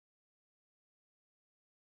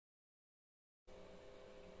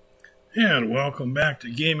And welcome back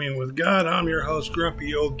to Gaming with God. I'm your host,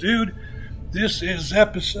 Grumpy Old Dude. This is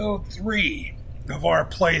episode 3 of our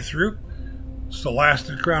playthrough.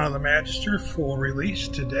 Solasta, Crown of the Magister, full release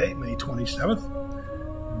today, May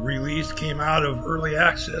 27th. Release came out of early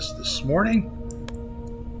access this morning.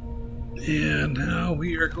 And now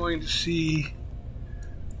we are going to see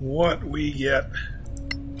what we get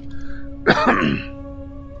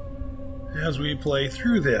as we play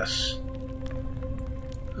through this.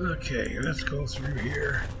 Okay, let's go through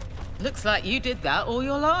here. Looks like you did that all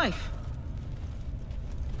your life.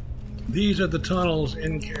 These are the tunnels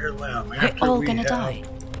in Caer Lem. We're all gonna die.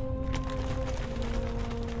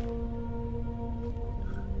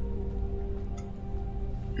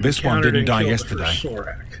 This one didn't die yesterday.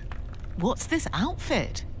 What's this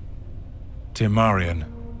outfit? Timarian.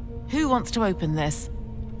 Who wants to open this?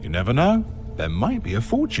 You never know. There might be a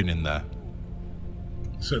fortune in there.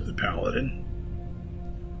 Said the paladin.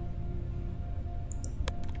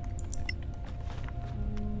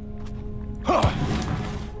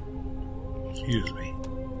 Excuse me.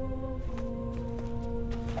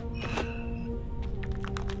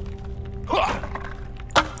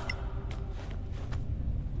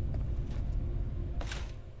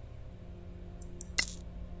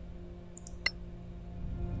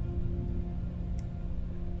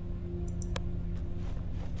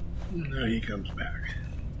 Now he comes back.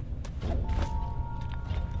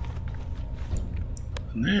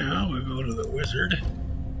 Now we go to the wizard.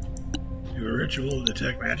 Do a ritual to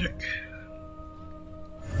detect magic.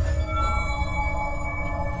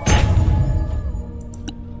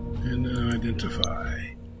 And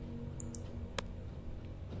identify.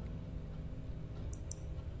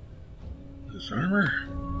 This armor.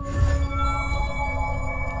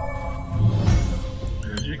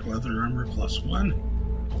 Magic, leather armor +1.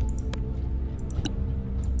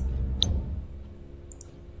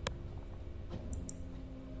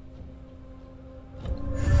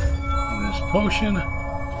 Potion,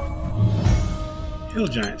 Hill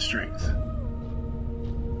Giant Strength.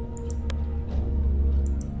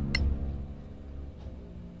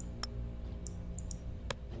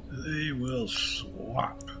 They will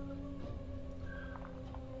swap.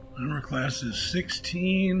 Armor class is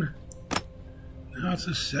 16. Now it's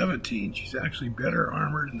a 17. She's actually better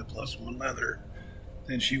armored in the +1 leather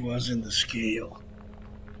than she was in the scale.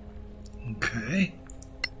 Okay.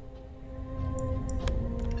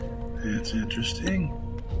 That's interesting.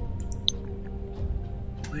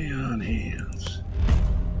 Lay on hands.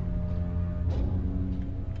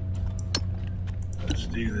 Let's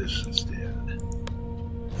do this instead.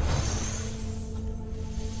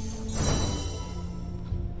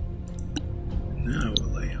 Now we'll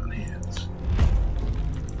lay on hands.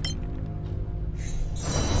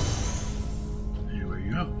 There we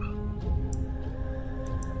go.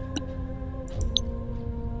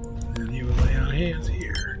 Then you will lay on hands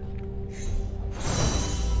here.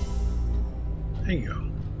 There you go.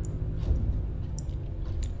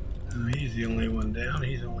 He's the only one down.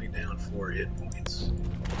 He's only down 4 hit points.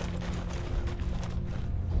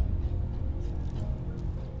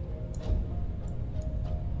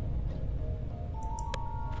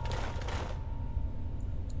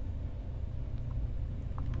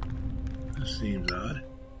 This seems odd.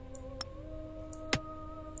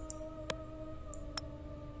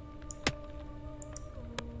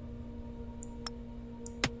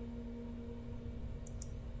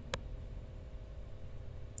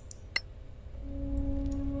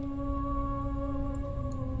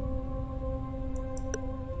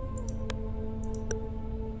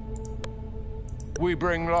 We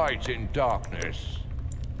bring light in darkness.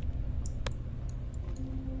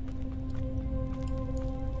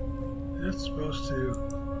 That's supposed to...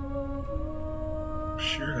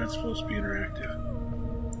 Sure, that's supposed to be interactive.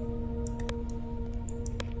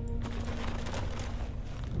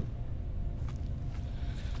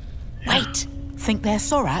 Wait! Think they're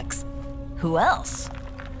Sorax? Who else?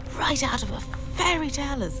 Right out of a fairy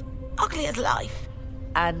tale as ugly as life.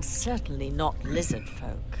 And certainly not lizard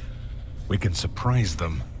folk. We can surprise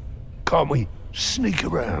them. Can't we sneak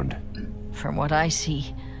around? From what I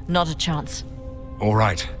see, not a chance. All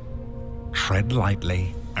right. Tread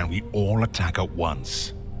lightly, and we all attack at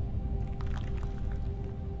once.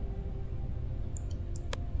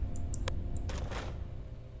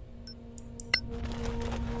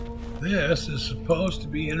 This is supposed to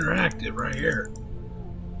be interactive right here.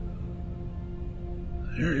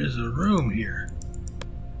 There is a room here.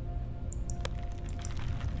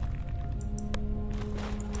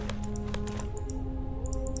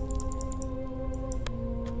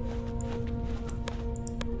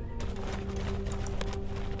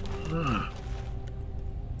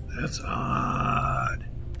 That's odd.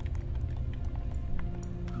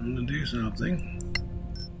 I'm gonna do something.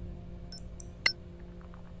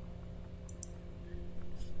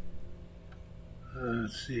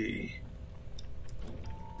 Let's see.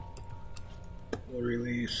 We'll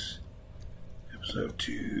release episode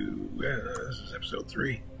 2. This is episode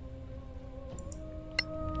 3.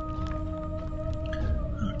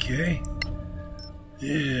 Okay.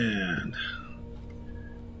 And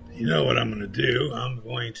you know what I'm going to do? I'm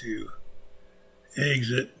going to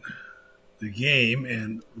exit the game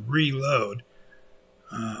and reload.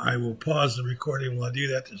 I will pause the recording while I do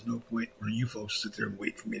that. There's no point where you folks sit there and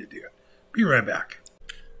wait for me to do it. Be right back.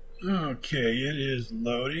 Okay, it is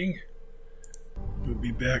loading. We'll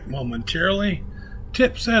be back momentarily.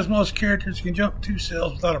 Tip says most characters can jump 2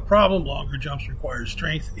 cells without a problem. Longer jumps require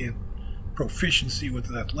strength, and proficiency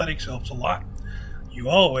with athletics helps a lot. You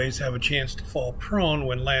always have a chance to fall prone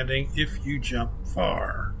when landing if you jump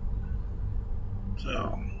far.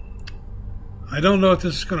 So, I don't know if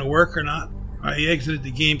this is going to work or not. I exited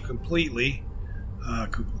the game completely.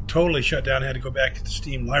 Totally shut down. I had to go back to the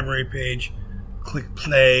Steam library page, click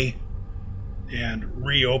play, and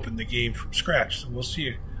reopen the game from scratch. So we'll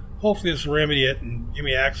see. Hopefully this will remedy it and give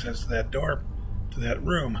me access to that door, to that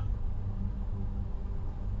room.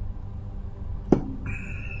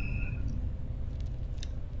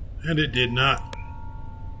 And it did not.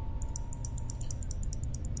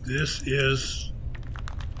 This is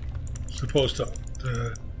supposed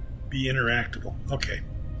to be interactable. Okay.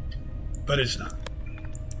 But it's not.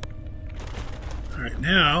 Alright,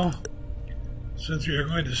 now, since we are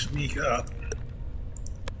going to sneak up,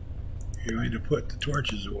 you're going to put the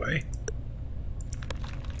torches away.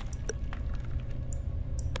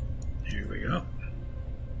 Here we go.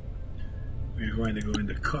 We're going to go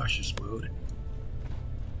into cautious mode.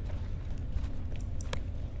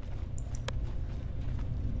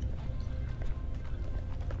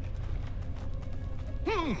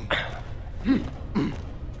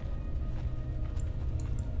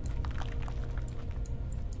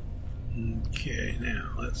 Okay,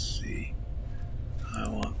 now let's see. I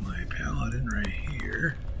want my paladin right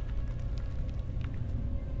here.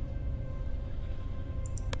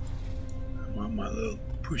 I want my little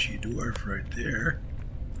pushy dwarf right there.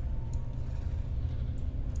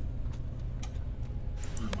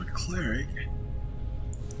 I want my cleric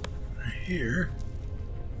right here.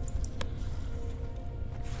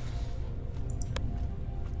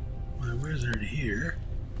 My wizard here.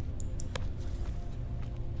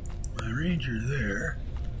 My ranger there.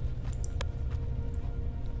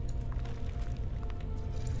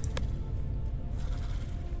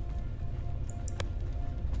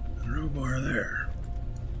 And Robar there.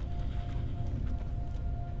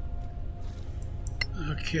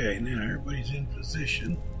 Okay, now everybody's in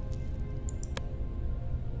position.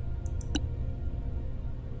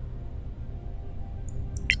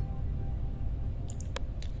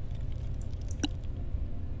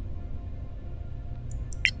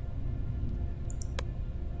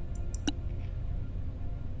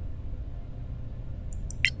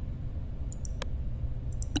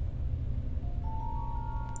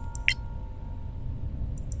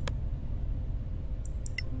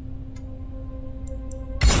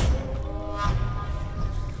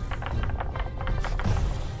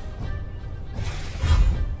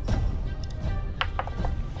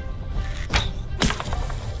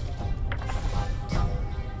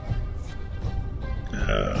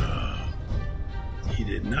 He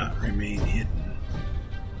did not remain hidden.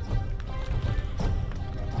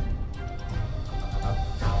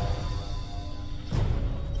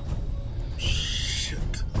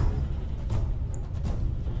 Shit.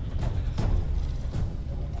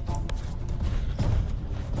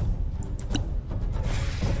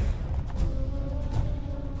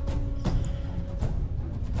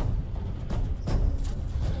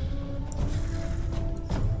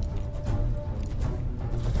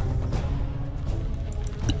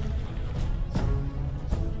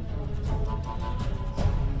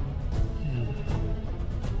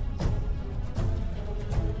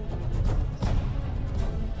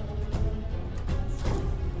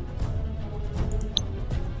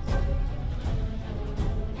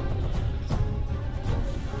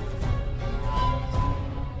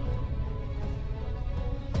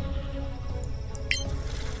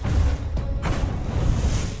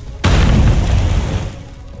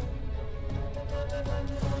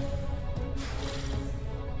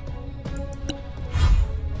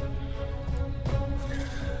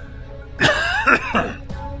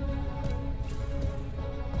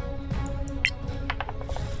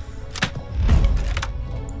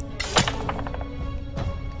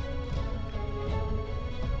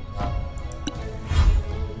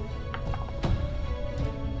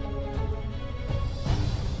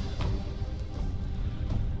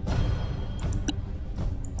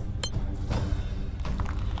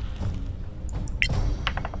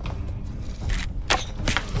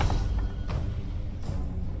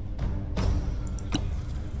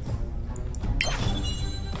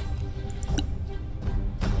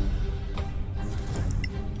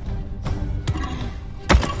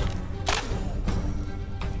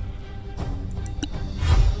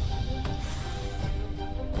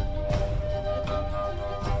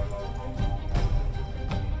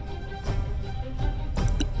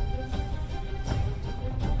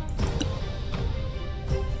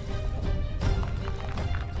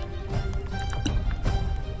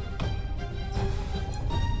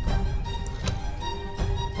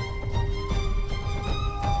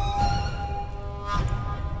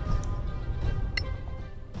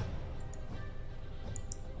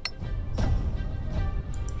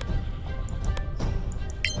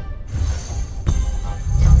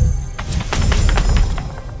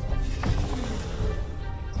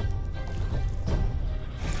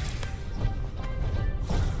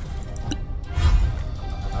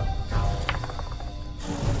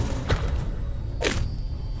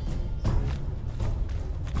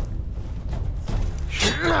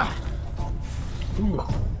 Ooh.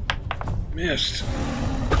 Missed.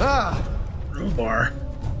 Ah! Crowbar.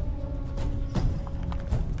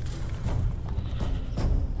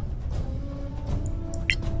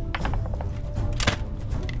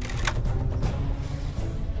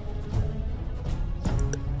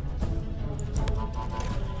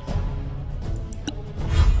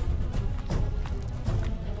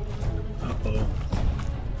 Uh-oh.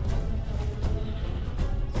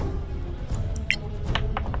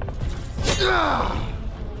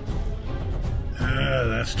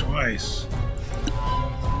 That's twice.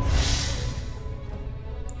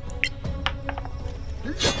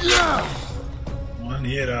 One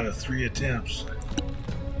hit out of 3 attempts.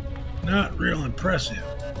 Not real impressive.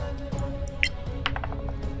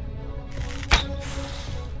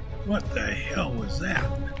 What the hell was that?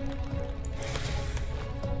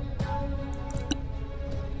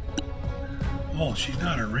 Oh, she's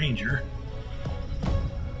not a ranger.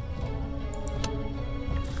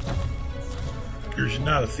 She's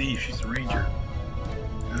not a thief, she's a ranger.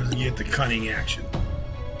 Doesn't get the cunning action.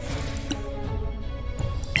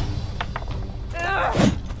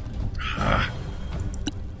 Ah.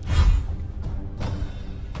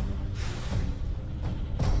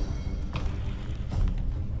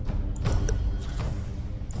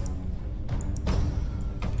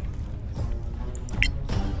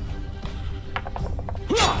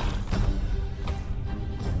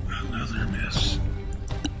 Another miss.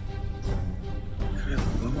 Good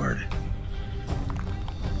Lord.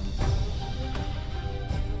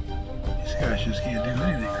 These guys just can't do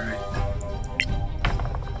anything right.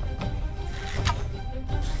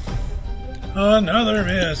 Another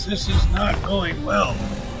miss. This is not going well.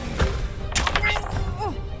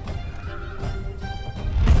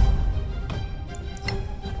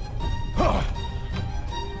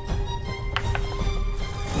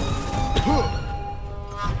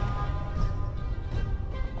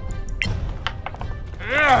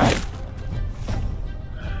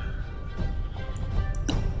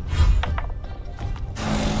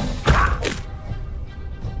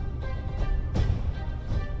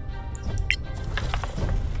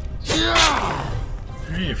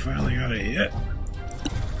 You finally got a hit.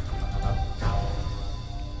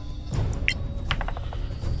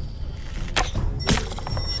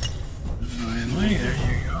 Finally, there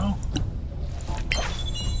you go.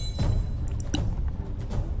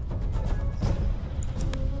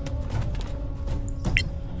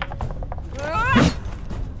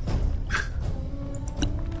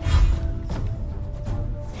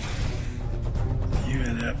 You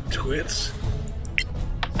and that twits.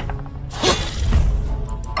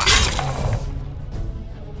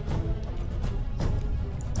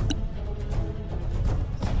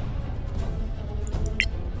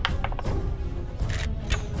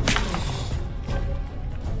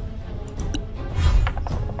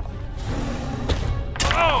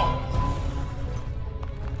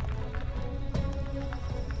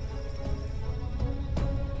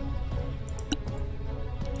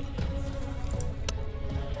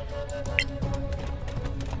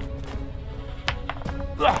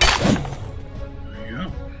 There we go.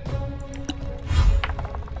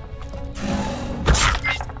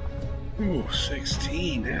 Ooh,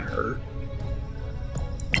 16, that hurt.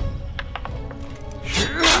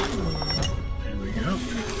 There we go.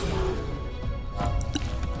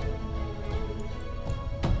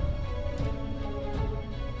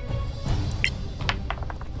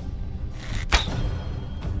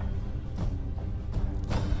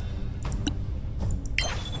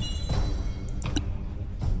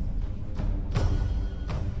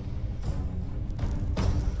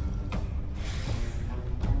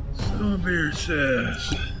 Beard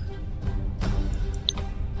says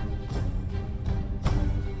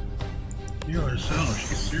you herself,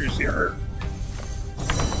 she's seriously hurt.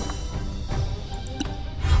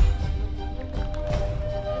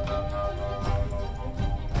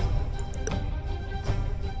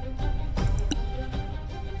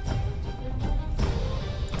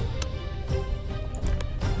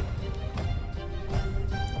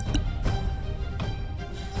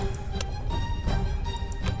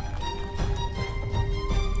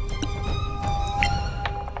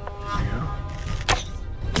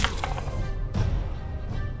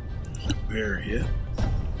 Bear hit.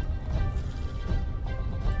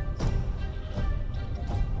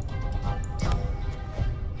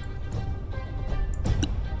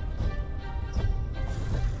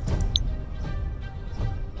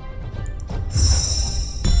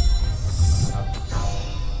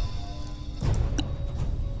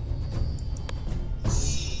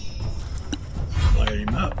 Light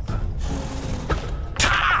him up.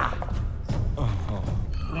 Oh,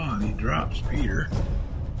 and he drops Peter.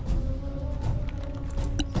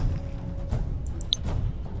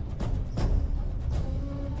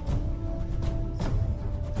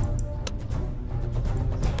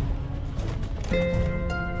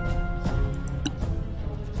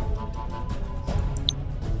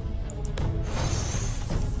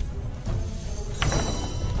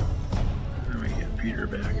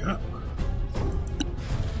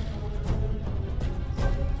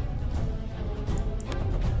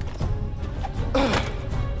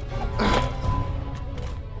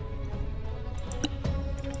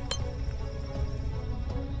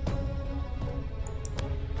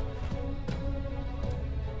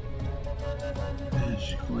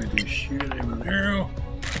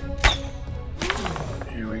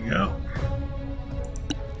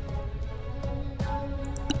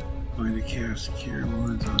 Cast Cure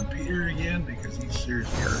Wounds on Peter again because he's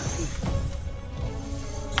seriously hurt.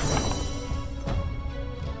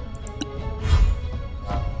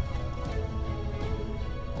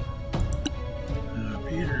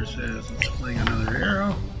 Peter says, let's fling another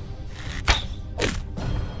arrow.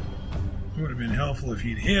 Would have been helpful if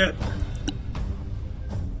he'd hit.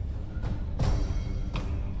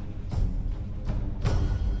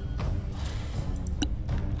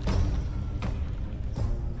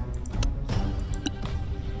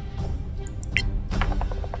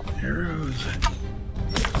 Arrows.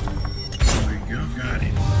 There we go, got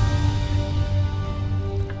him.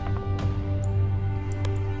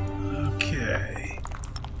 Okay.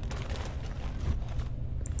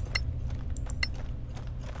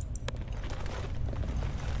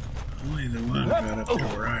 Only the one got up to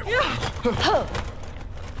where I was.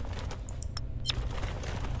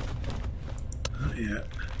 Not yet.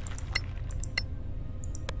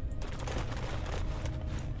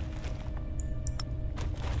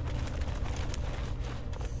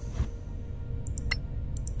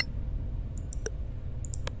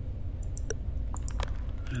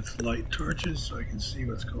 Let's light torches so I can see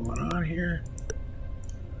what's going on here.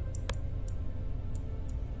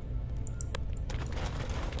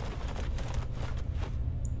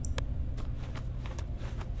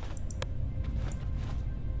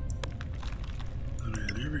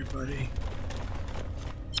 Everybody.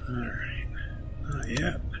 Alright. Not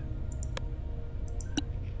yet.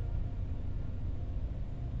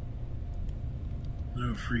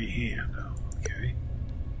 No free hand. Oh, okay.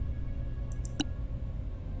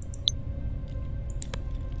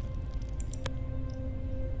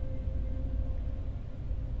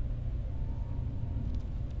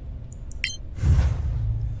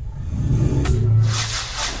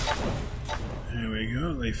 There we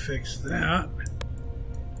go. They fixed that.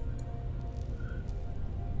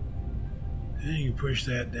 And you can push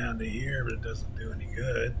that down to here, but it doesn't do any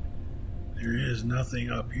good. There is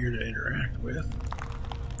nothing up here to interact with.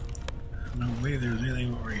 I don't believe there's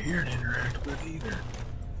anything over here to interact with either.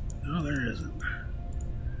 No, there isn't.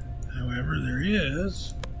 However, there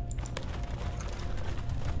is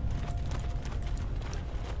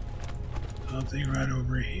something right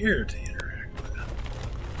over here to interact with.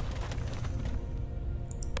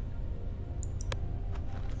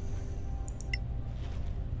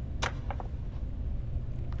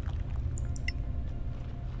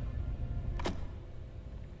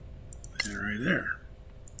 Right there.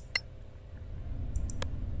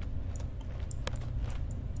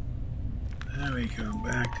 Now we come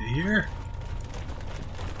back to here.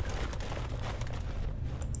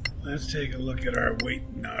 Let's take a look at our weight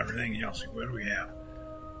and everything else. What do we have?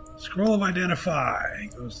 Scroll of Identify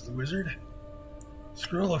goes to the wizard.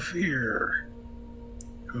 Scroll of Fear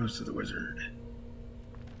goes to the wizard.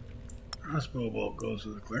 Crossbow bolt goes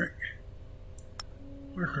to the cleric.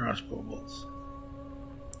 More crossbow bolts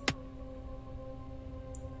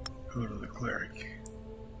go to the cleric.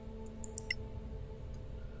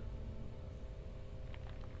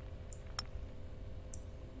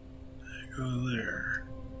 Go there.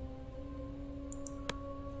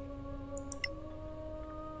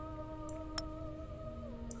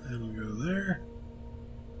 That'll go there.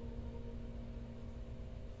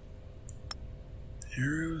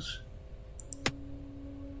 Arrows.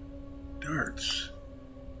 Darts.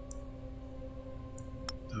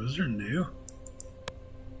 Those are new.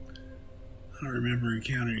 I don't remember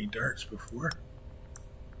encountering darts before.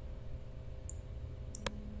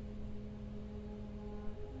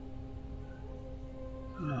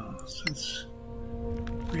 Oh, since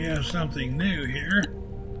we have something new here,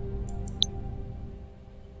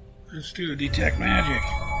 let's do a detect magic.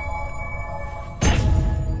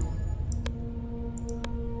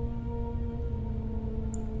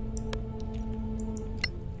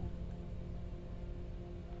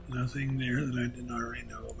 Nothing there that I didn't already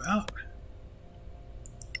know about.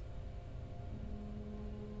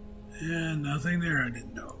 And nothing there I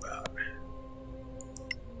didn't know about.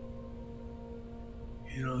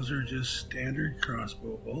 Those are just standard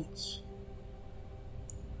crossbow bolts.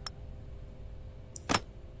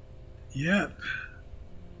 Yep.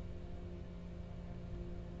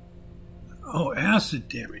 Oh, acid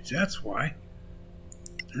damage, that's why.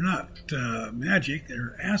 They're not magic,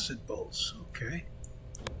 they're acid bolts. Okay.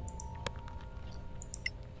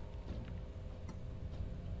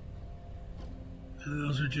 And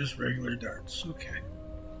those are just regular darts. Okay.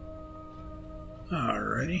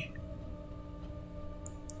 Alrighty.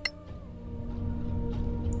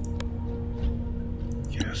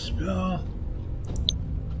 Cast spell.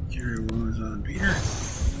 Cure wounds on Peter.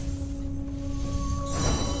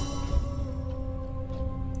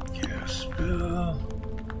 Cast spell.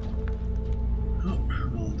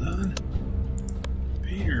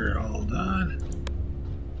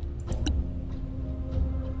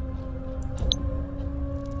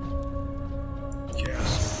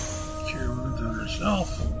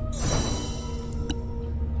 yourself.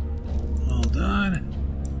 All done.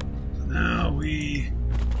 So now we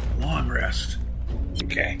long rest.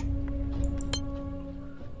 Okay.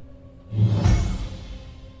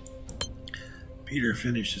 Peter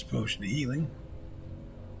finished his potion of healing.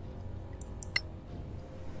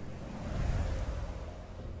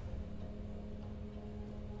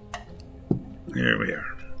 There we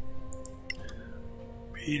are.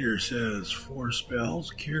 Peter says 4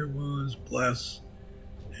 spells: Cure Wounds, Bless,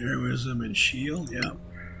 Heroism, and Shield. Yep.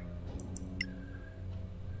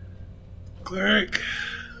 Cleric.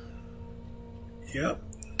 Yep.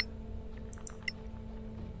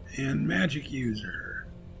 And Magic User.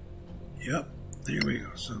 Yep. There we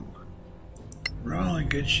go. So we're all in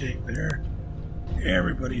good shape there.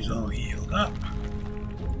 Everybody's all healed up.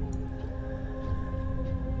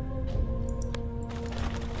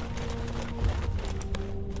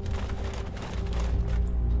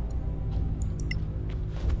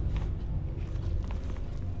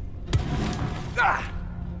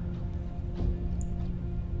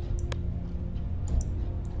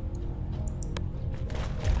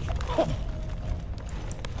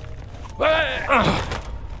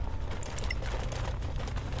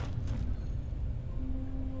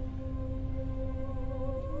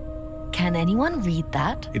 Can anyone read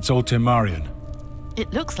that? It's all Temarian.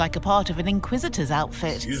 It looks like a part of an Inquisitor's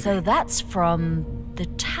outfit. So that's from the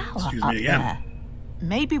tower Excuse up me again. there.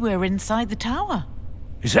 Maybe we're inside the tower.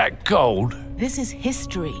 Is that gold? This is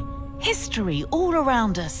history. History all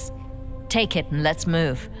around us. Take it and let's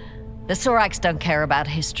move. The Sorax don't care about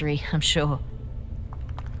history, I'm sure.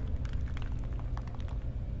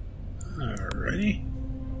 Alrighty.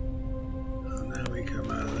 And now we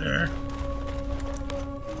come out of there.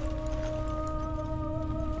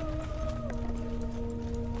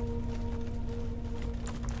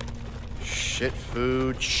 Shit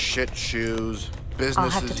food, shit shoes, business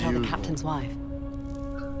I'll have to as tell the usual. captain's wife.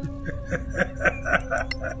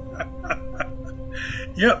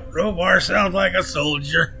 Yep, Rovar sounds like a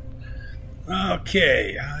soldier.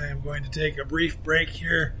 Okay, I am going to take a brief break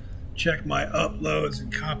here, check my uploads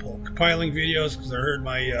and compiling videos because I heard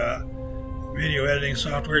my video editing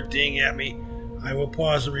software ding at me. I will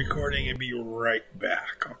pause the recording and be right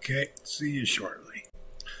back, okay? See you shortly.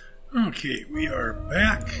 Okay, we are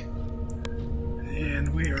back,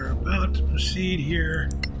 and we are about to proceed here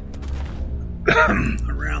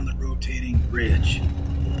around the rotating bridge.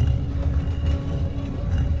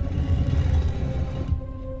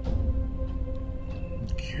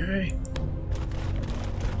 Okay.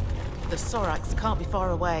 The Sorax can't be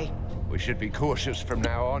far away. We should be cautious from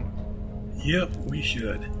now on. Yep, we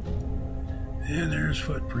should. And there's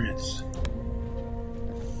footprints.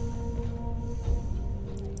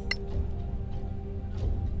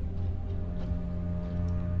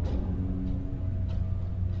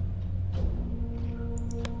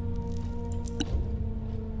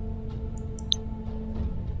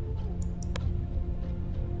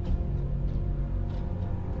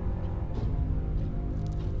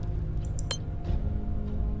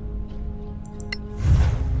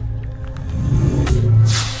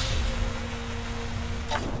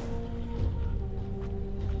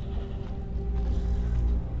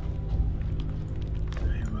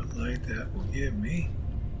 That will give me.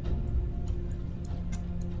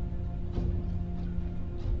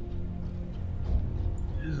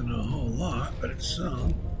 Isn't a whole lot, but it's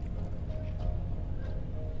some.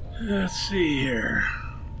 Let's see here.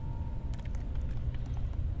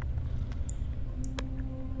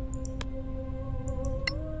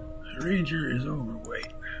 The ranger is overweight.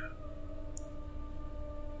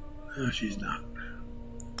 No, she's not. There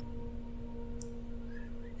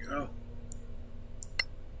we go.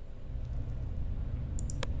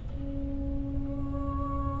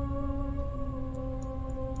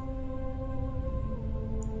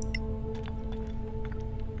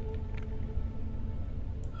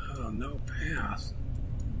 No path.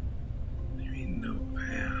 What do you mean no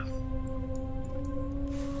path?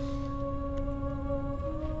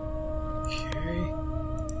 Okay.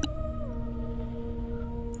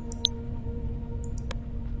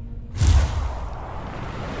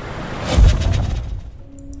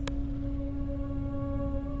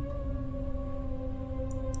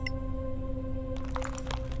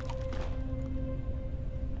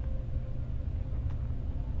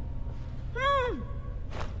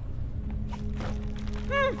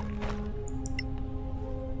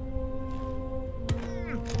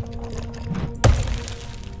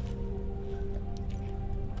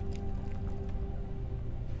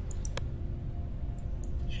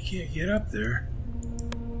 Can't get up there.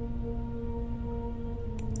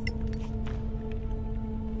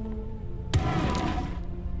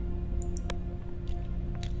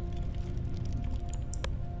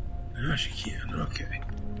 Now she can, okay.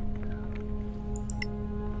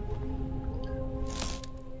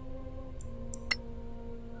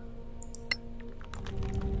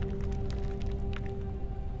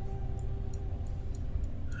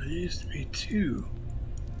 There used to be two.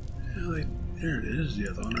 Well, there it is, the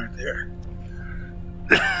other one right there.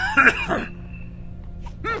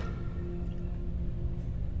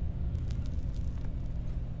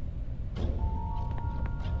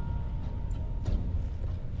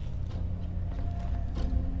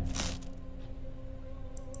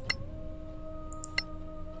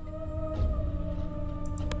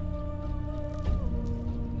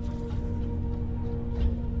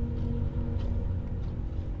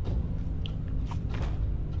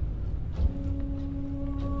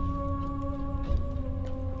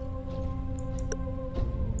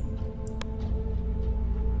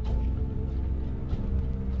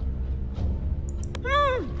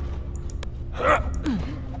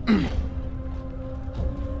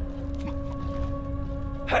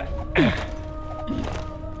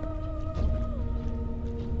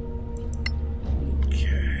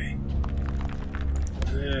 Okay.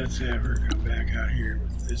 Let's have her come back out here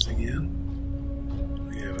with this again.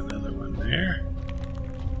 We have another one there.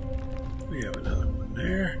 We have another one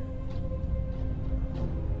there.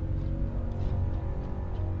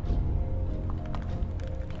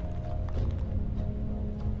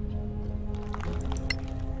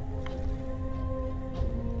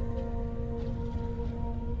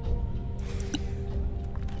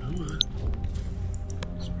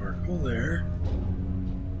 Sparkle there.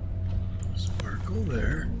 Sparkle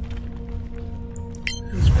there.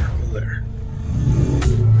 And sparkle there.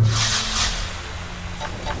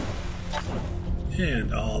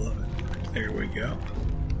 And all of it. There we go.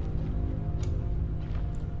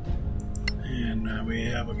 And now we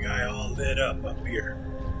have a guy all lit up here.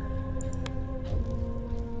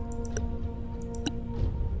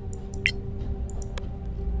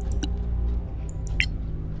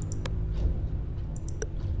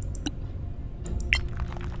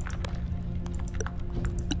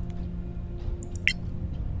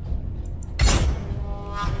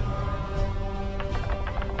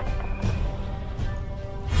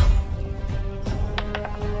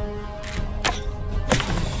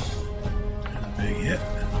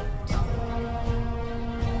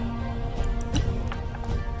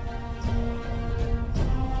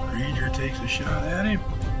 Takes a shot at him.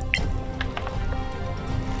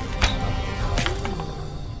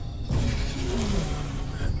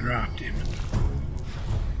 That dropped him.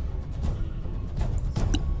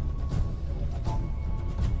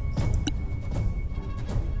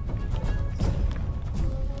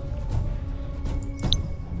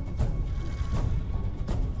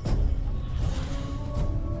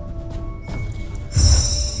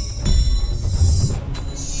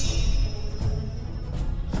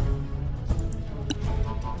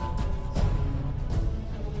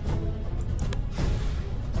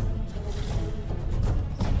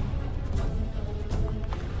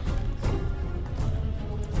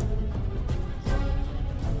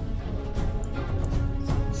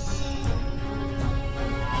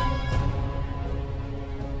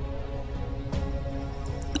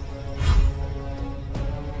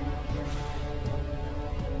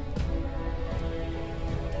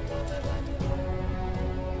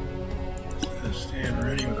 Stand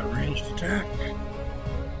ready with a ranged attack.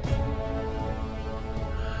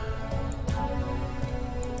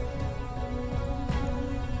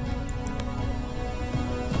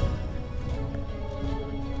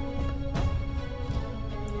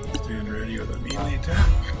 Stand ready with a melee attack.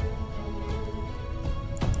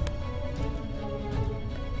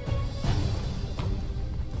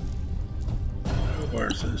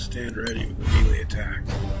 Bar says stand ready with a melee attack.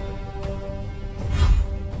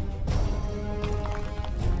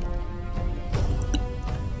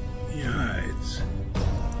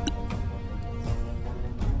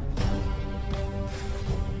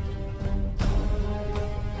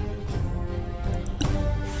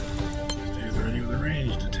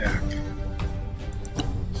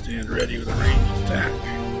 Stand ready with a ranged attack.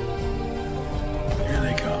 Here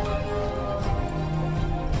they come.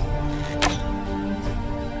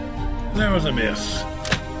 That was a miss.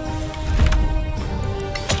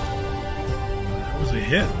 That was a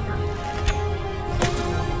hit.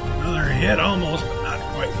 Another hit almost, but not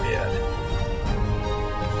quite dead.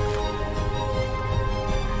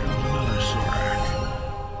 Here comes another Sorak.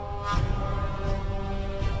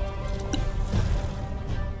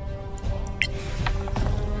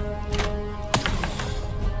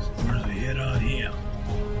 Where's the hit on him?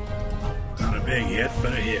 Not a big hit,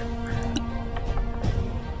 but a hit.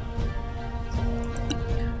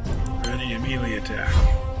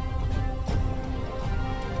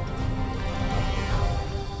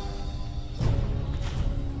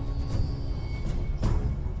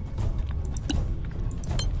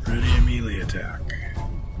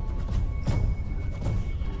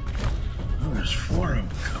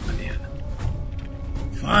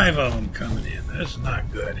 5 of them coming in. That's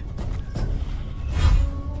not good.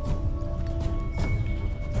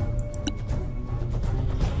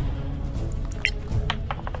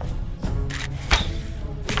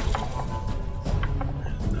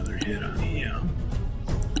 Another hit on him.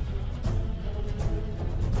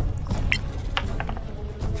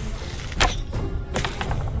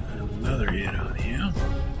 Another hit on him.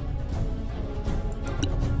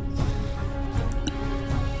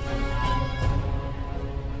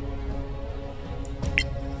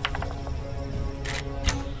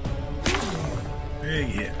 Big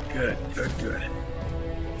hit. Good, good, good.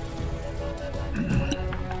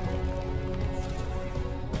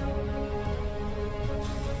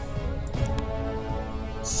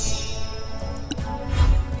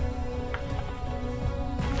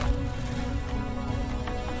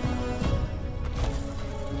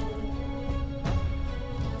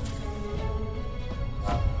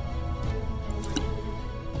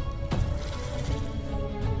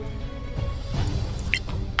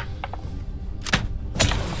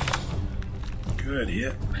 Good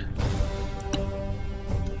hit.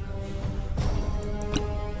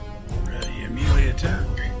 Ready, immediately attack.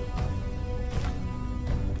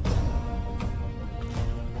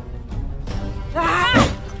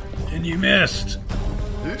 And you missed.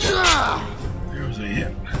 There was a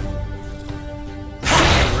hit.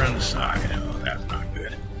 Over on the side. Oh, that's not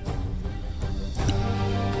good.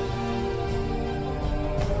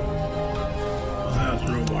 Oh, that was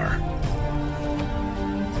Robar.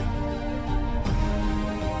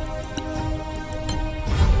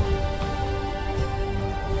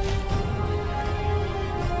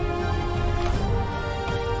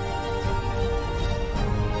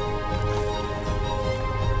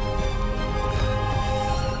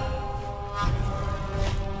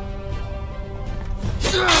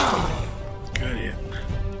 Good hit.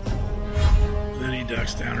 Then he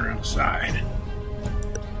ducks down around the side.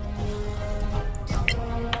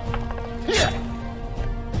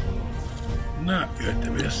 Not good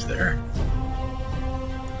to miss there.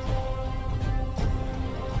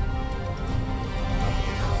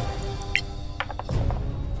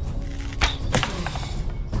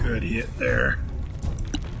 Good hit there.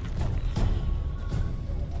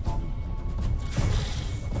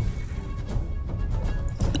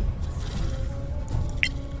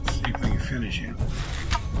 Finish him.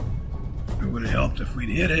 It would have helped if we'd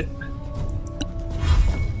hit it.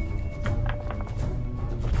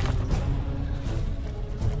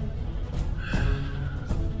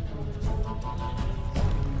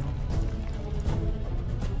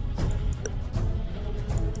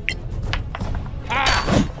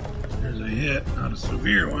 There's a hit, not a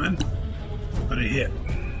severe one, but a hit.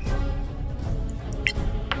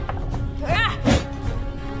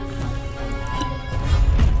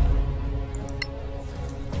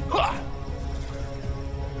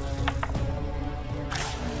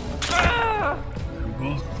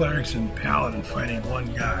 Both clerics and paladin fighting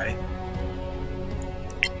one guy.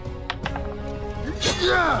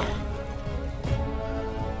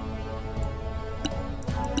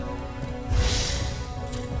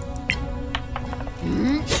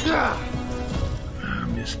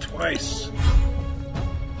 Missed twice.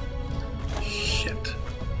 Shit.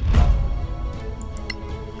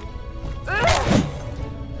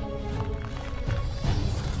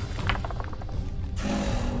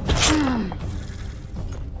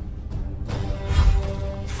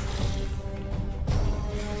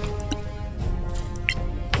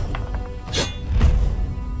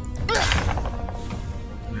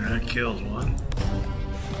 That kills one.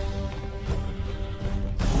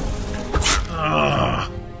 Ah!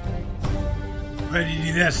 Why did you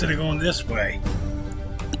do that instead of going this way?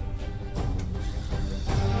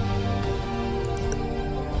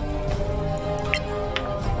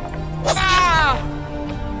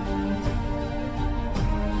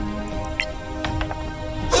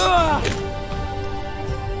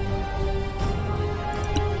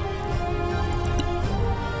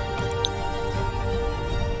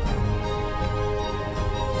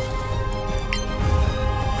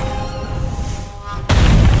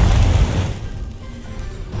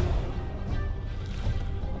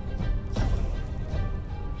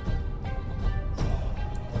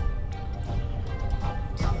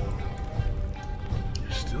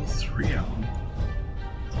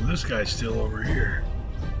 This guy's still over here.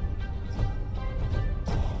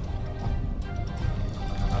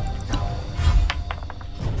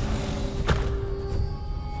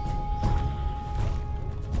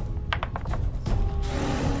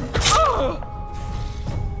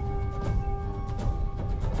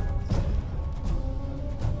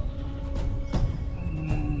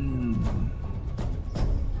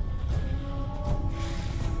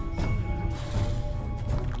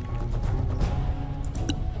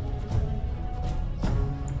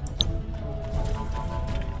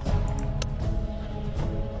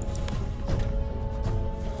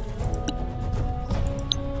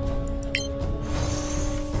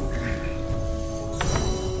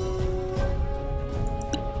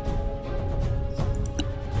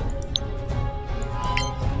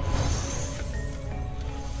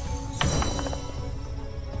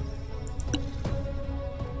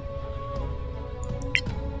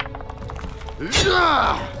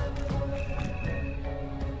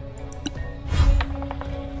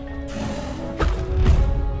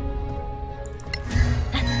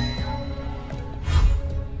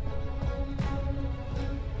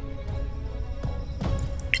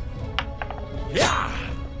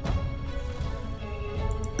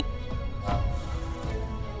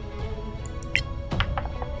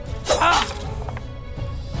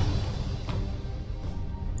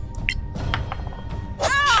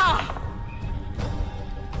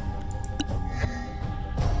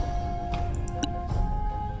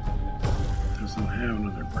 Doesn't have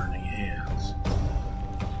another burning hands.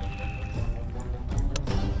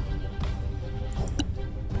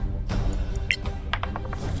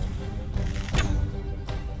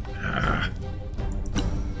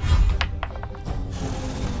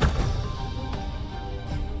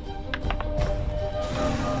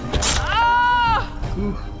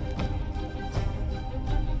 Ooh.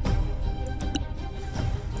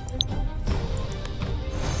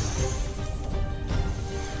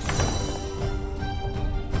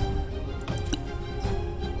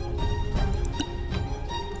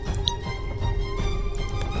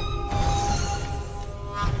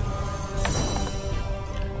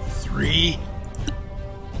 Three.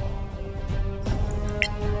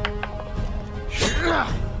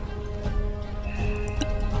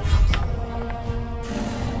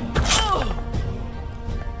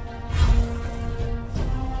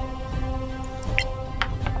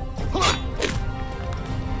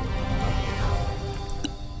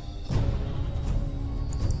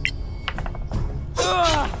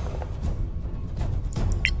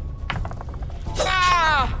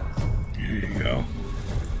 There you go.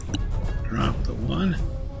 Drop the one.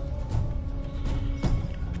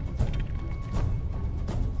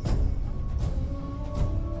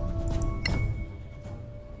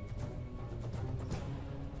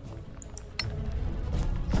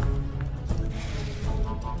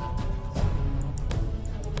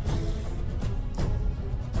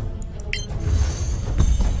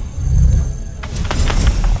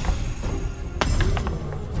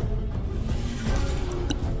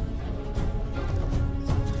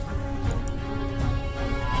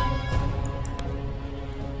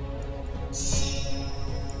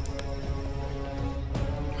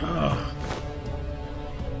 Oh.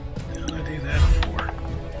 What did I do that for?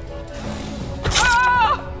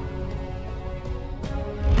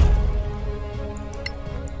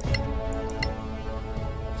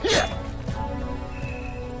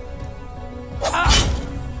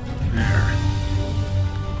 There.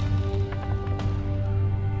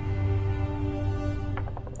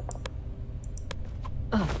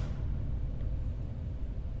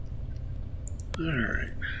 All right.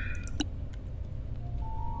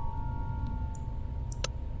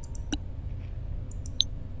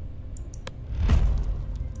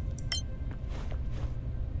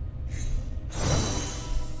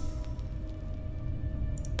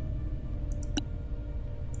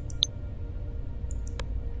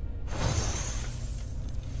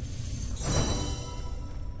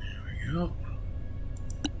 Yep.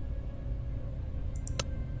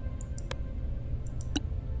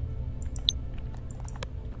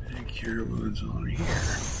 And cure wounds on here.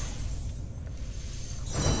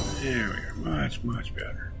 There we are. Much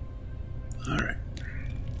better. Alright.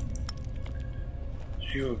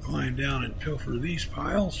 She will climb down and pilfer these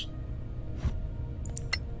piles.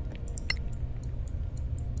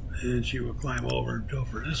 And she will climb over and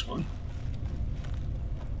pilfer this one.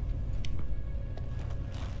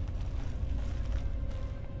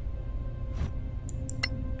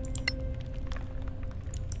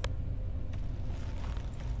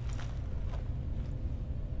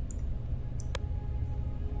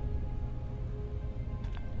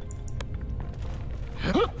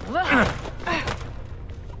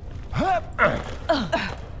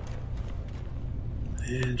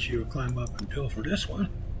 And she will climb up and pilfer this one.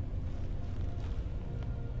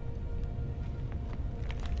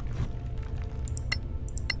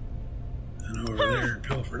 And over there and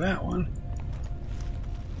pilfer that one.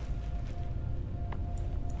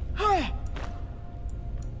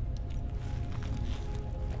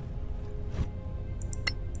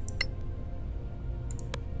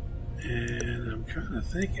 And I'm kind of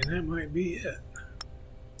thinking that might be it.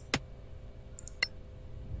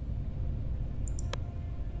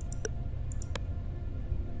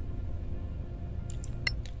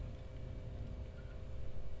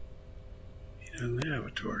 He doesn't have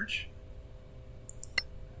a torch.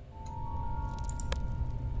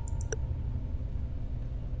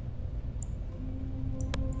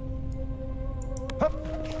 I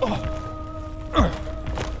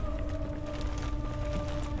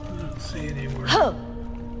don't see any more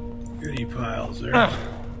piles there.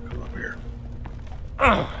 Come up here.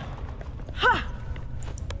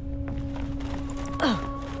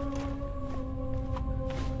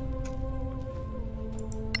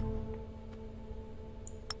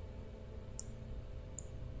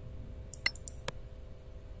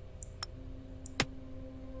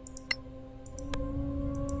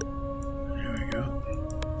 There we go.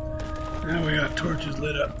 Now we got torches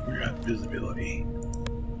lit up. We got visibility.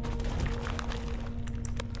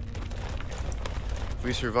 If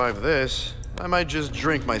we survive this, I might just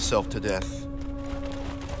drink myself to death.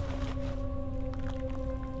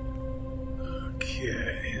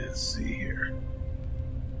 Okay, let's see here.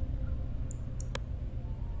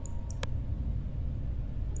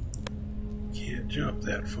 Can't jump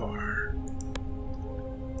that far.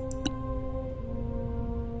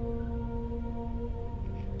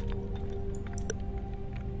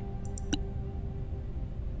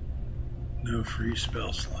 No free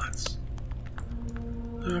spell slots.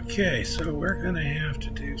 Okay, so we're gonna have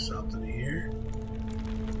to do something here.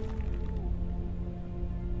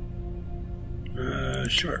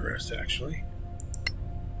 Short rest, actually.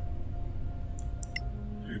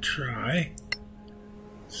 We'll try.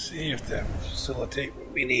 See if that will facilitate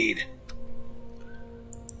what we need.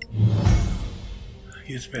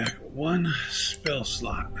 Gets back one spell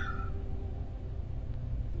slot.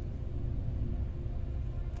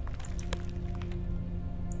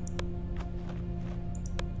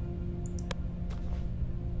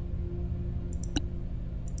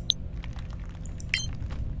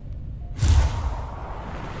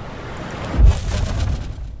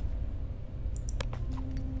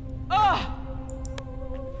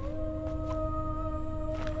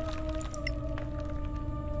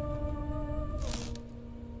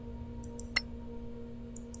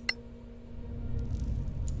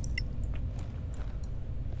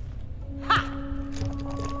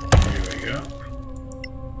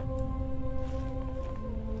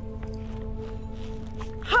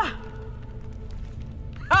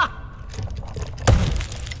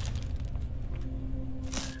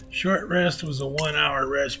 Short rest was a 1 hour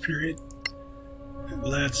rest period. It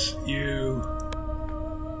lets you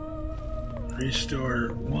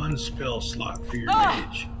restore one spell slot for your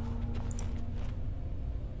mage.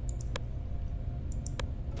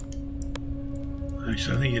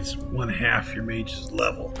 Actually, I think it's 1/2 your mage's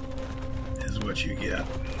level is what you get.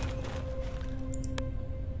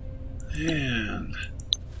 And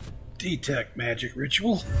detect magic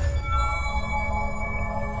ritual.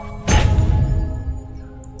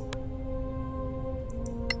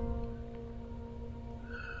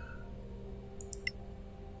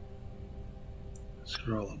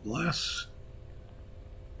 Scroll of Bless.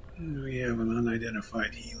 And we have an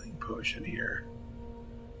unidentified healing potion here.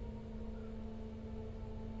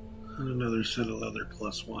 And another set of leather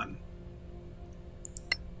 +1.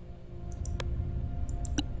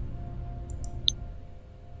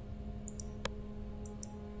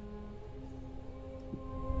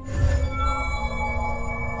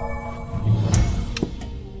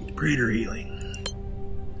 Greater healing.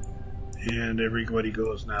 And everybody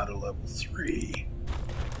goes now to level 3.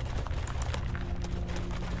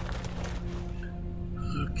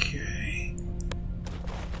 Okay.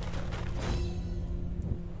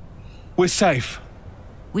 We're safe.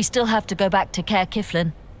 We still have to go back to Caer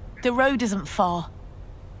Cyflen. The road isn't far.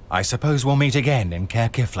 I suppose we'll meet again in Caer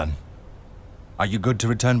Cyflen. Are you good to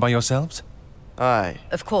return by yourselves? Aye.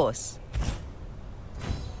 Of course.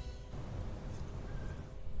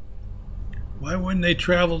 Why wouldn't they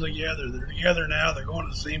travel together? They're together now. They're going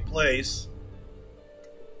to the same place.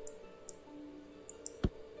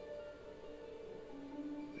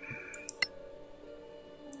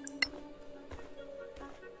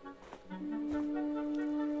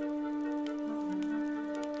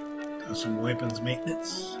 Got some weapons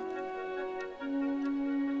maintenance.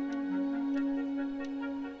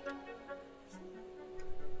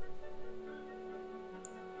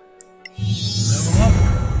 Level up.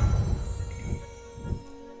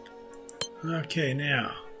 Okay,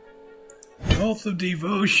 now. Oath of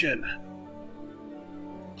Devotion.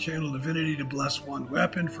 Channel Divinity to bless one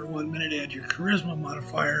weapon. For 1 minute, add your Charisma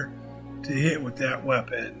modifier to hit with that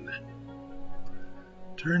weapon.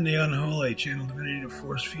 Turn the Unholy. Channel Divinity to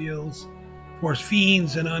force fiends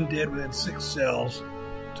and undead within 6 cells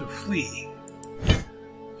to flee.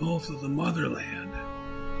 Oath of the Motherland.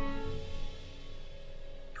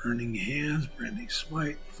 Burning Hands, Branding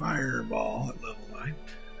Smite, Fireball at level 9.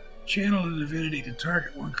 Channel the Divinity to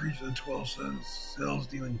target one creature within 12 cells,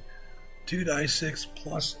 dealing 2d6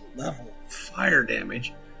 plus level fire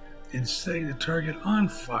damage and setting the target on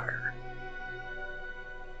fire.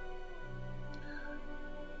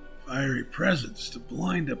 Fiery presence to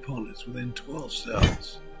blind opponents within 12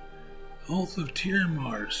 cells. Oath of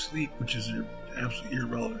Tirmar, sleep, which is absolutely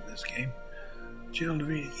irrelevant in this game. Channel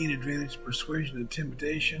to gain advantage, persuasion,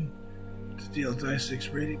 intimidation to deal die 6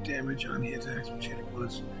 radiant damage on the attacks which hit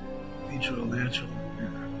opponents. Neutral, natural.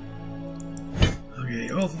 Yeah. Okay,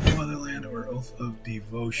 Oath of the Motherland or Oath of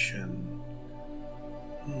Devotion.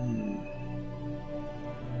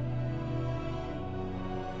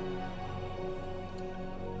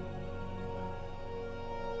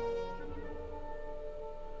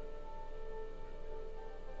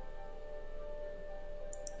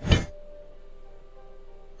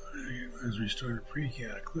 As restored a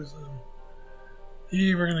pre-cataclysm.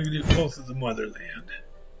 Yeah, we're going to do Oath of the Motherland.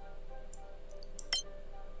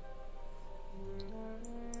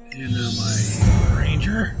 And my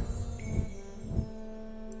ranger.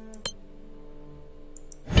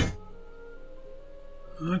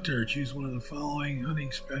 Hunter, choose one of the following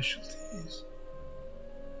hunting specialties.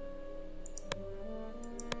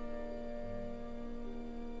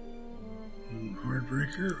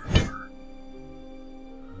 Hardbreaker or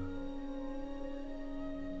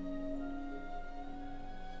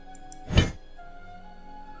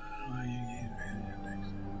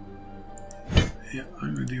yeah,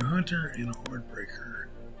 I'm going to do Hunter and a Hordebreaker.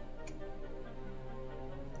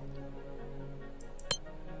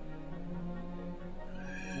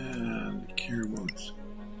 And Cure Wounds.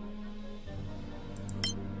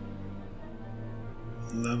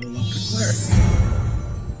 Level up the Cleric.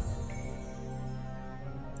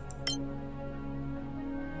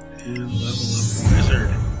 And level up the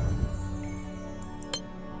Wizard.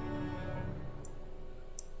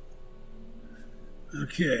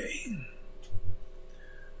 Okay.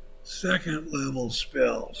 Second level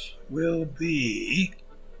spells will be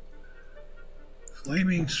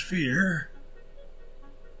Flaming Sphere,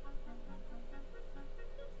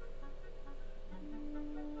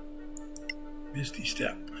 Misty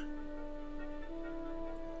Step.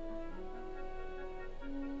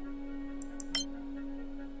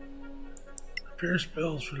 Repair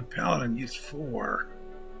spells for the Paladin gets 4.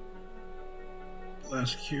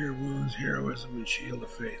 Bless, Cure Wounds, Heroism, and Shield of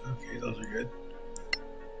Faith. Okay, those are good.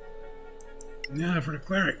 Now for the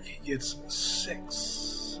Cleric, he gets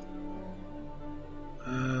 6.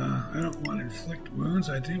 I don't want Inflict Wounds,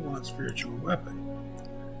 I do want Spiritual Weapon.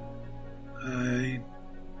 I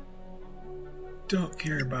don't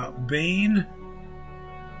care about Bane.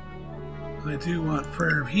 I do want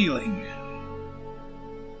Prayer of Healing.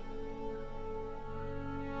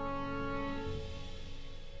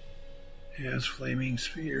 He has Flaming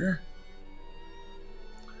Sphere.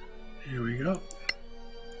 Here we go.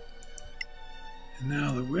 And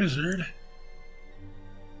now the Wizard.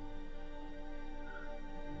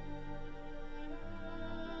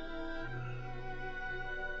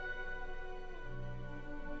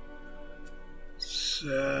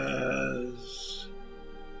 Says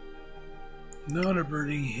no to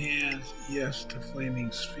Burning Hands, yes to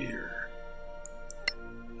Flaming Sphere.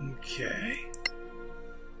 Okay.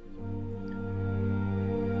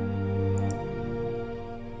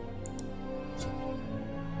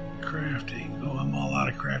 Crafting. Oh, I'm all out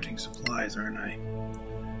of crafting supplies, aren't I?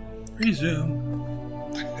 Resume.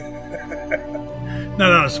 Not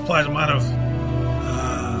out of supplies, I'm out of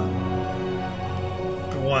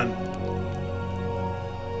the one.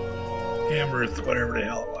 Hammerith, whatever the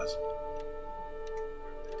hell it was.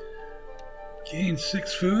 Gain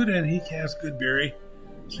 6 food and he casts Good Berry,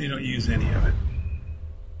 so you don't use any of it.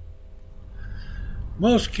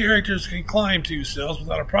 Most characters can climb 2 cells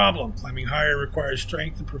without a problem. Climbing higher requires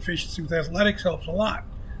strength, and proficiency with athletics helps a lot.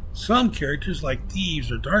 Some characters, like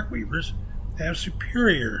thieves or darkweavers, have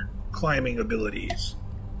superior climbing abilities.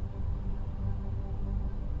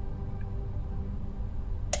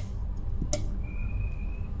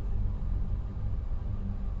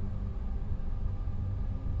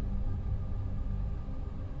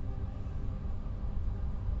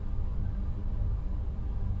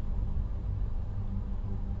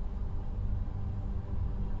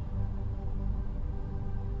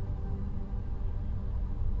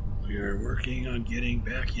 We are working on getting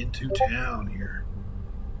back into town here.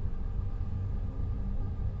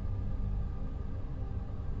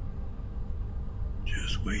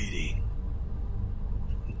 Just waiting.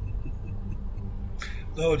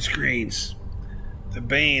 Load screens. The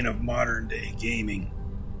bane of modern day gaming.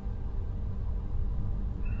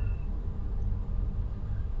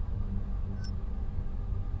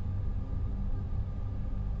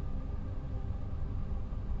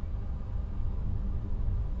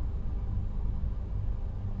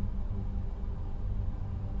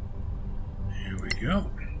 Here we go.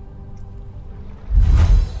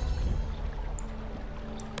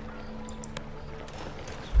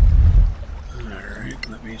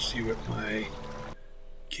 see what my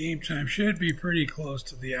game time should be. Pretty close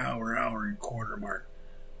to the hour and quarter mark.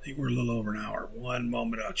 I think we're a little over an hour. One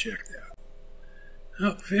moment, I'll check that.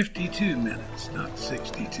 Oh, 52 minutes, not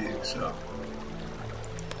 62, so.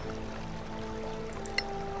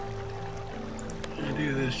 I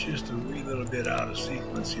do this just a wee little bit out of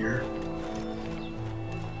sequence here.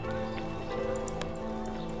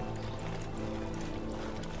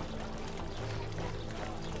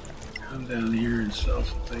 Come down here and sell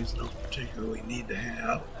some things I don't particularly need to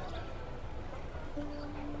have.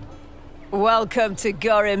 Welcome to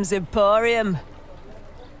Gorim's Emporium.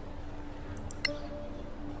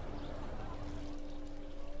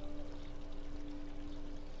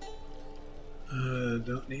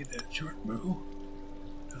 Don't need that short bow.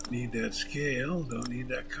 Don't need that scale. Don't need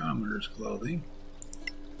that commoner's clothing.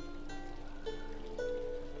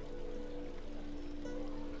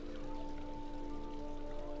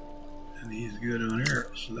 And he's good on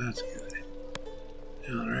arrows, so that's good.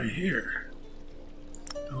 Down right here.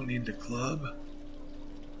 Don't need the club.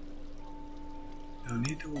 Don't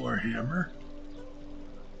need the warhammer.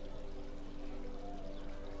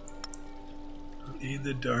 Don't need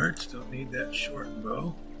the darts. Don't need that short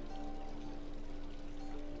bow.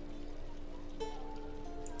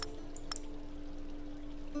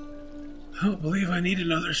 I don't believe I need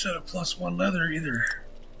another set of +1 leather either.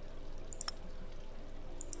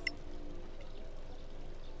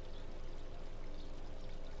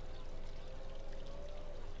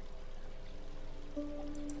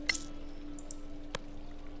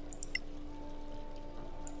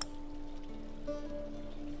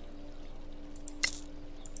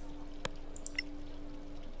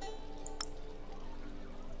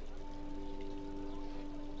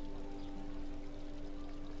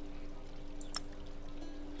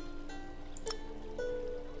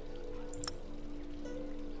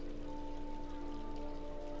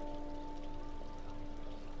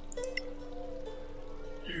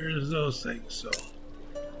 Here's those things, so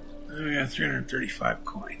I got 335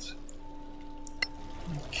 coins.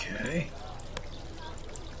 Okay.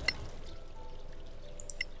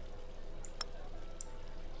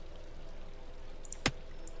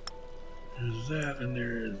 There's that and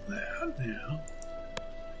there is that. Now,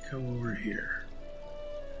 come over here.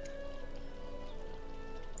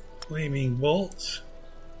 Flaming bolts.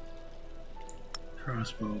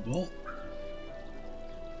 Crossbow bolt.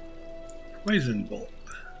 Poison bolt.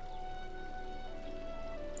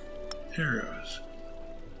 Arrows.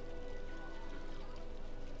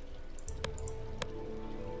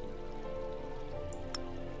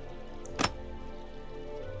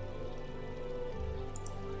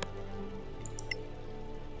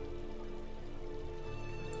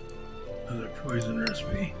 Another poison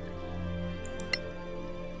recipe.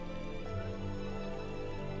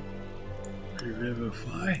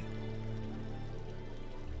 Revivify.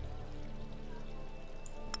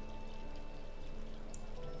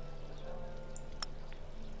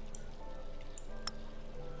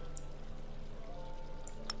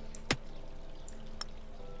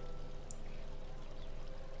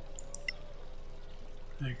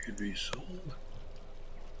 That could be sold.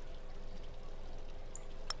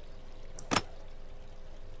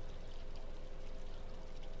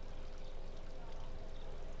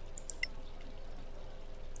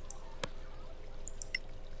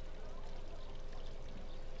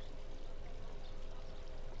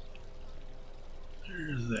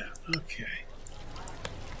 There's that. Okay.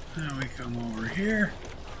 Now we come over here.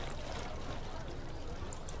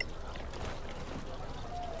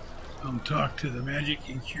 Come talk to the Magic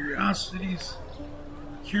and Curiosities.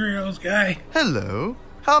 Curios guy. Hello.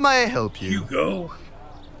 How may I help you? Hugo.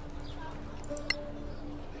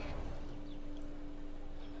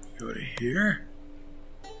 Go to here.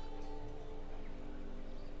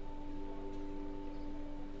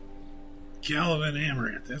 Galvin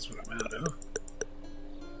Amaranth, that's what I'm out of.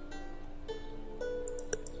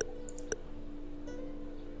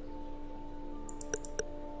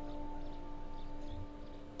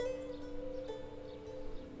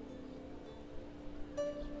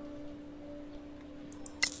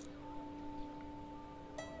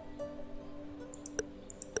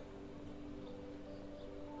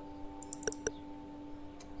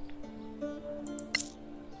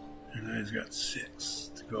 He's got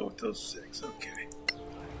 6 to go with those 6. Okay.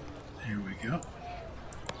 Here we go.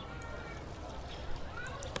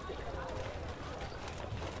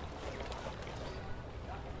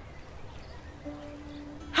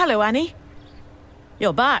 Hello, Annie.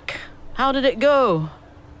 You're back. How did it go?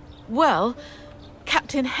 Well,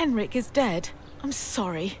 Captain Henrik is dead. I'm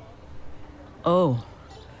sorry. Oh.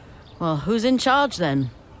 Well, who's in charge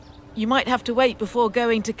then? You might have to wait before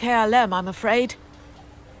going to Caer Lem, I'm afraid.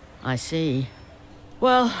 I see.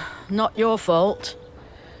 Well, not your fault.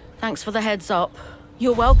 Thanks for the heads up.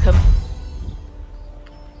 You're welcome.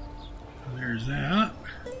 There's that.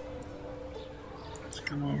 Let's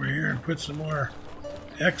come over here and put some more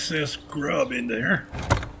excess grub in there.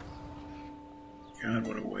 God,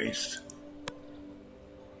 what a waste.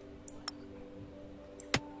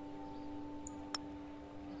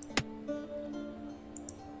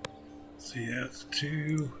 See, that's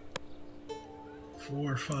 2,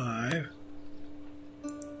 4, 5,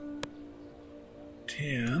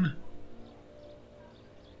 10.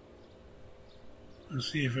 Let's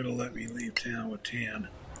see if it'll let me leave town with 10.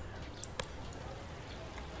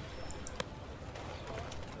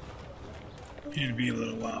 It'll be a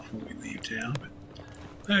little while before we leave town, but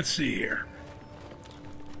let's see here.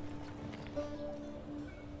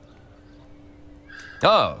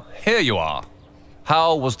 Oh, here you are.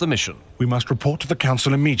 How was the mission? We must report to the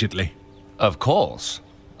council immediately. Of course.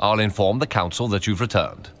 I'll inform the council that you've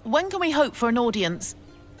returned. When can we hope for an audience?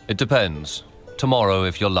 It depends. Tomorrow,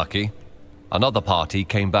 if you're lucky. Another party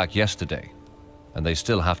came back yesterday, and they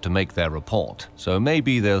still have to make their report, so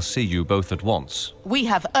maybe they'll see you both at once. We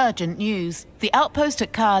have urgent news. The outpost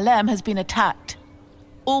at Caer Lem has been attacked.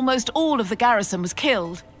 Almost all of the garrison was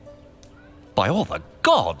killed. By all the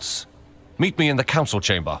gods! Meet me in the council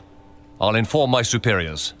chamber. I'll inform my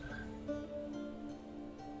superiors.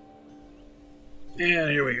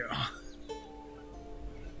 And here we go.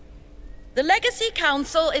 The Legacy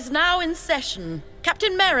Council is now in session.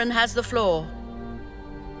 Captain Merrin has the floor.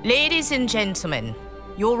 Ladies and gentlemen,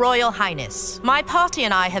 Your Royal Highness, my party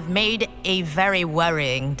and I have made a very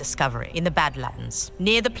worrying discovery in the Badlands,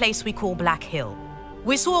 near the place we call Black Hill.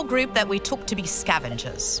 We saw a group that we took to be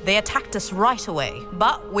scavengers. They attacked us right away,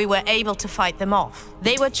 but we were able to fight them off.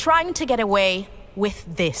 They were trying to get away with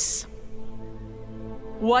this.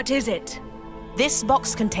 What is it? This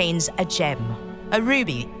box contains a gem. A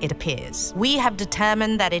ruby, it appears. We have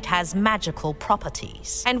determined that it has magical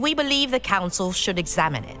properties, and we believe the council should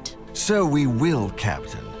examine it. So we will,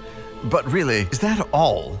 Captain. But really, is that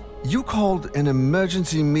all? You called an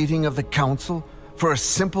emergency meeting of the council for a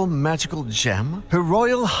simple magical gem? Her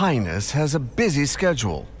Royal Highness has a busy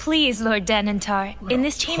schedule. Please, Lord Denantar. In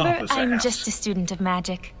this chamber, pompous I'm ass. just a student of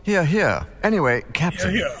magic. Here. Anyway,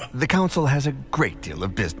 Captain, Yeah. the council has a great deal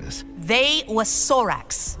of business. They were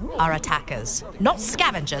Sorax, our attackers. Not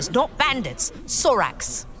scavengers, not bandits.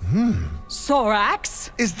 Sorax.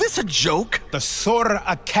 Sorax? Is this a joke? The Sora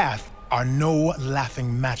Akath are no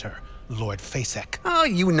laughing matter, Lord Facek. Oh,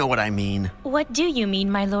 you know what I mean. What do you mean,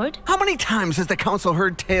 my lord? How many times has the council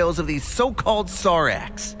heard tales of these so-called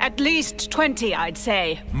Sorax? At least 20, I'd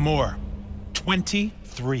say. More.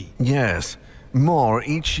 23. Yes, more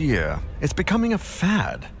each year. It's becoming a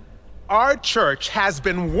fad. Our church has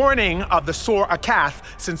been warning of the Sora Akath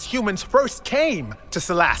since humans first came to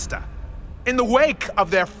Solasta, in the wake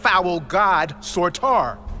of their foul god,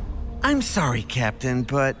 Sortar. I'm sorry, Captain,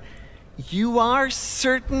 but you are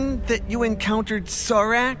certain that you encountered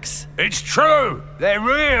Sorax? It's true! They're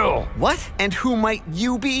real! What? And who might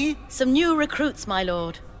you be? Some new recruits, my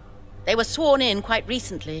lord. They were sworn in quite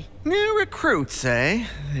recently. New recruits, eh?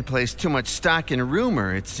 They place too much stock in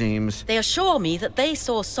rumor, it seems. They assure me that they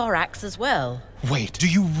saw Sorax as well. Wait, do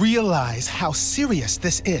you realize how serious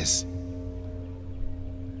this is?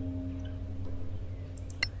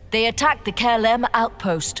 They attacked the Caer Lem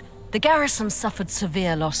outpost. The garrison suffered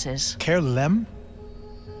severe losses. Caer Lem?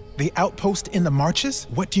 The outpost in the marches?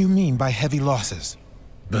 What do you mean by heavy losses?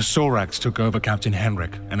 The Sorax took over Captain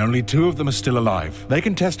Henrik, and only 2 of them are still alive. They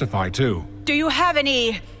can testify, too. Do you have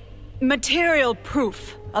any material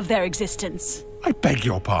proof of their existence? I beg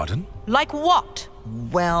your pardon? Like what?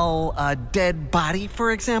 Well, a dead body,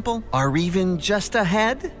 for example? Or even just a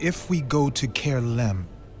head? If we go to Caer Lem,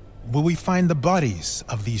 will we find the bodies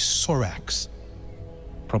of these Sorax?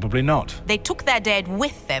 Probably not. They took their dead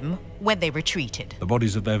with them when they retreated. The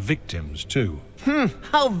bodies of their victims, too.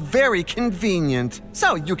 How very convenient.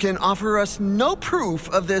 So you can offer us no proof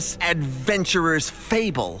of this adventurer's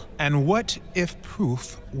fable. And what if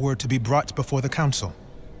proof were to be brought before the council?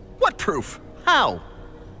 What proof? How?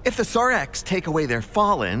 If the Sorax take away their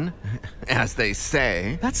fallen, as they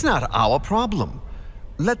say, that's not our problem.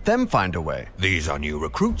 Let them find a way. These are new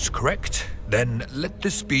recruits, correct? Then let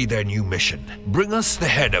this be their new mission. Bring us the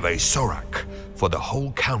head of a Sorak for the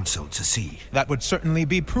whole council to see. That would certainly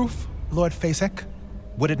be proof, Lord Facek,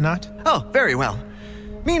 would it not? Oh, very well.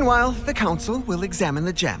 Meanwhile, the council will examine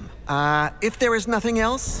the gem. If there is nothing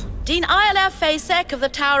else? Dean Ayala Facek of the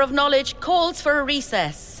Tower of Knowledge calls for a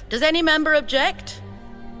recess. Does any member object?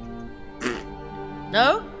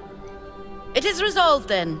 No? It is resolved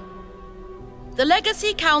then. The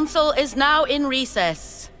Legacy Council is now in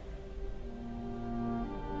recess.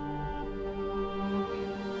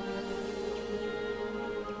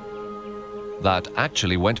 That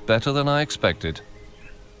actually went better than I expected.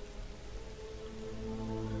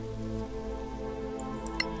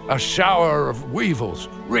 A shower of weevils.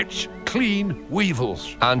 Rich, clean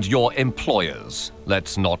weevils. And your employers,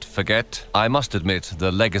 let's not forget. I must admit,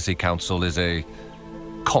 the Legacy Council is a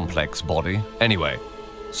complex body. Anyway,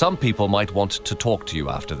 some people might want to talk to you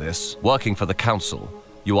after this. Working for the Council,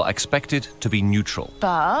 you are expected to be neutral.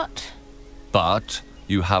 But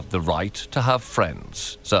you have the right to have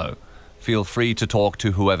friends. So, feel free to talk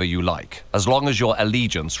to whoever you like, as long as your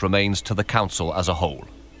allegiance remains to the Council as a whole.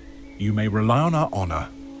 You may rely on our honor.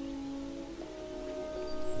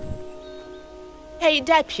 Hey,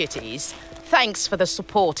 deputies. Thanks for the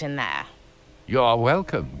support in there. You're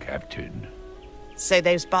welcome, Captain. So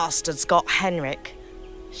those bastards got Henrik.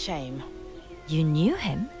 Shame. You knew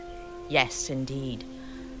him? Yes, indeed.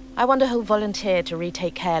 I wonder who'll volunteer to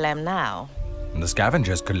retake Caer Lem now. And the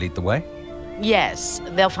scavengers could lead the way. Yes,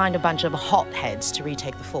 they'll find a bunch of hotheads to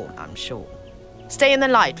retake the fort, I'm sure. Stay in the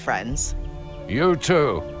light, friends. You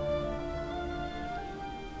too.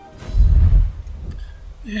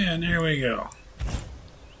 And there we go.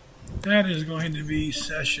 That is going to be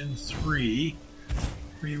session 3.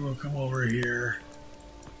 We will come over here,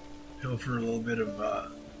 go for a little bit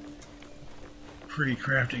of free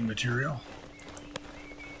crafting material.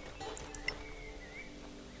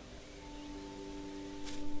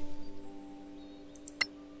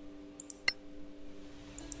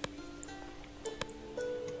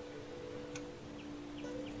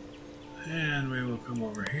 And we will come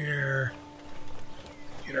over here,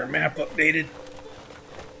 get our map updated.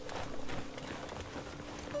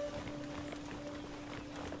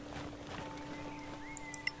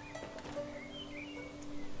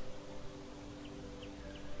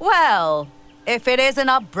 Well, if it isn't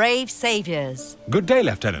our brave saviors. Good day,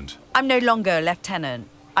 Lieutenant. I'm no longer a lieutenant.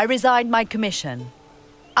 I resigned my commission.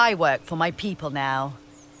 I work for my people now.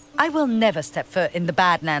 I will never step foot in the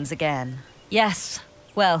Badlands again. Yes.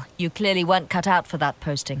 Well, you clearly weren't cut out for that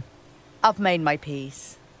posting. I've made my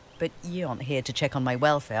peace. But you aren't here to check on my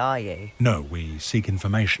welfare, are you? No, we seek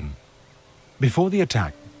information. Before the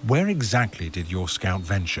attack, where exactly did your scout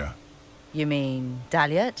venture? You mean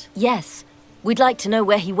Daliot? Yes. We'd like to know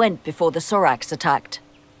where he went before the Sorax attacked.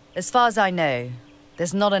 As far as I know,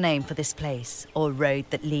 there's not a name for this place or road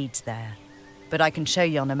that leads there. But I can show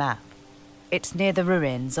you on a map. It's near the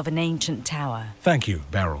ruins of an ancient tower. Thank you,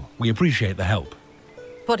 Beryl. We appreciate the help.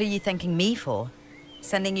 What are you thanking me for?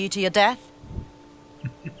 Sending you to your death?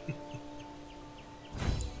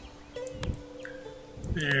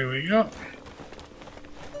 There we go.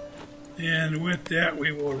 And with that,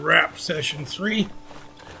 we will wrap session 3.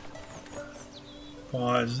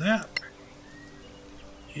 Pause that.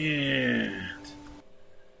 And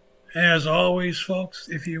as always, folks,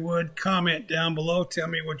 if you would, comment down below. Tell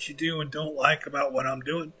me what you do and don't like about what I'm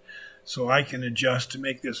doing so I can adjust to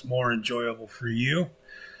make this more enjoyable for you.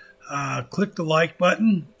 Click the like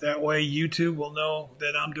button. That way YouTube will know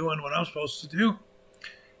that I'm doing what I'm supposed to do.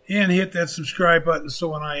 And hit that subscribe button so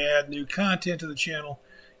when I add new content to the channel,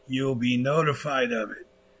 you'll be notified of it.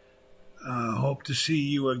 Hope to see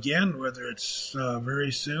you again, whether it's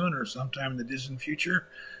very soon or sometime in the distant future.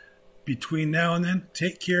 Between now and then,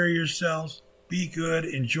 take care of yourselves, be good,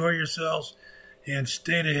 enjoy yourselves, and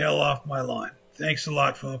stay the hell off my lawn. Thanks a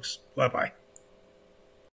lot, folks. Bye-bye.